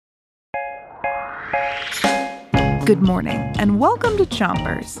Good morning, and welcome to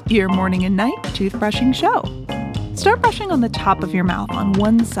Chompers, your morning and night toothbrushing show. Start brushing on the top of your mouth on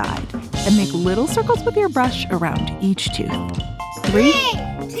one side and make little circles with your brush around each tooth. 3,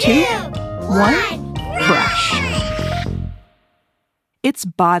 2, 1, brush. It's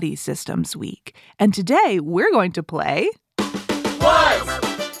Body Systems Week, and today we're going to play...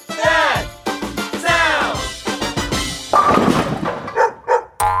 What's that sound?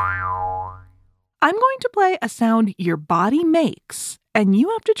 I'm going to play a sound your body makes, and you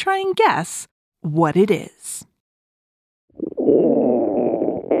have to try and guess what it is.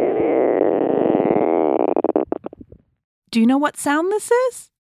 Do you know what sound this is?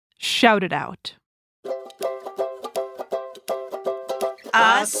 Shout it out.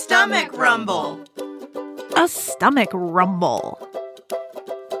 A stomach rumble. A stomach rumble.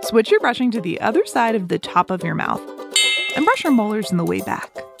 Switch your brushing to the other side of the top of your mouth and brush your molars in the way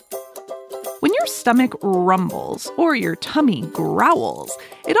back. When your stomach rumbles or your tummy growls,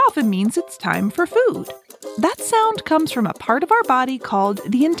 it often means it's time for food. That sound comes from a part of our body called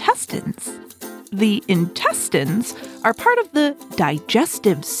the intestines. The intestines are part of the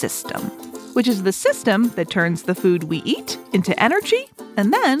digestive system, which is the system that turns the food we eat into energy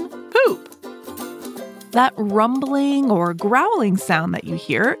and then poop. That rumbling or growling sound that you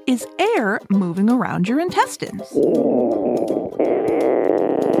hear is air moving around your intestines.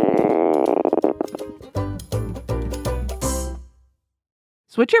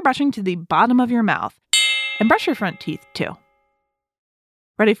 Switch your brushing to the bottom of your mouth and brush your front teeth too.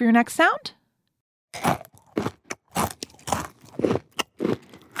 Ready for your next sound?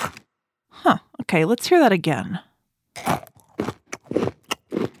 Okay, let's hear that again.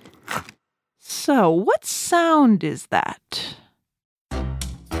 So, what sound is that?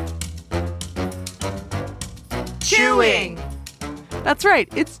 Chewing. That's right,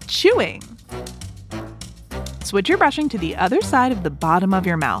 it's chewing. Switch your brushing to the other side of the bottom of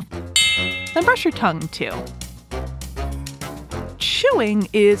your mouth. Then brush your tongue too. Chewing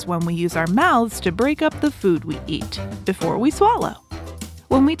is when we use our mouths to break up the food we eat before we swallow.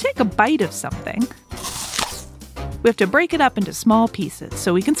 When we take a bite of something, we have to break it up into small pieces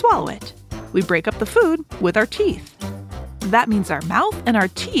so we can swallow it. We break up the food with our teeth. That means our mouth and our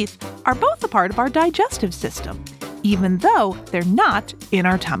teeth are both a part of our digestive system, even though they're not in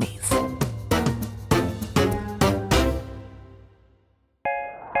our tummies.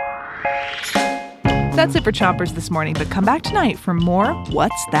 That's it for Chompers this morning, but come back tonight for more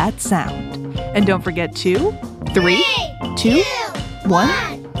What's That Sound? And don't forget to 3, 2,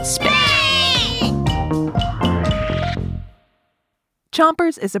 1, spit.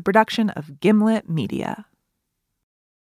 Chompers is a production of Gimlet Media.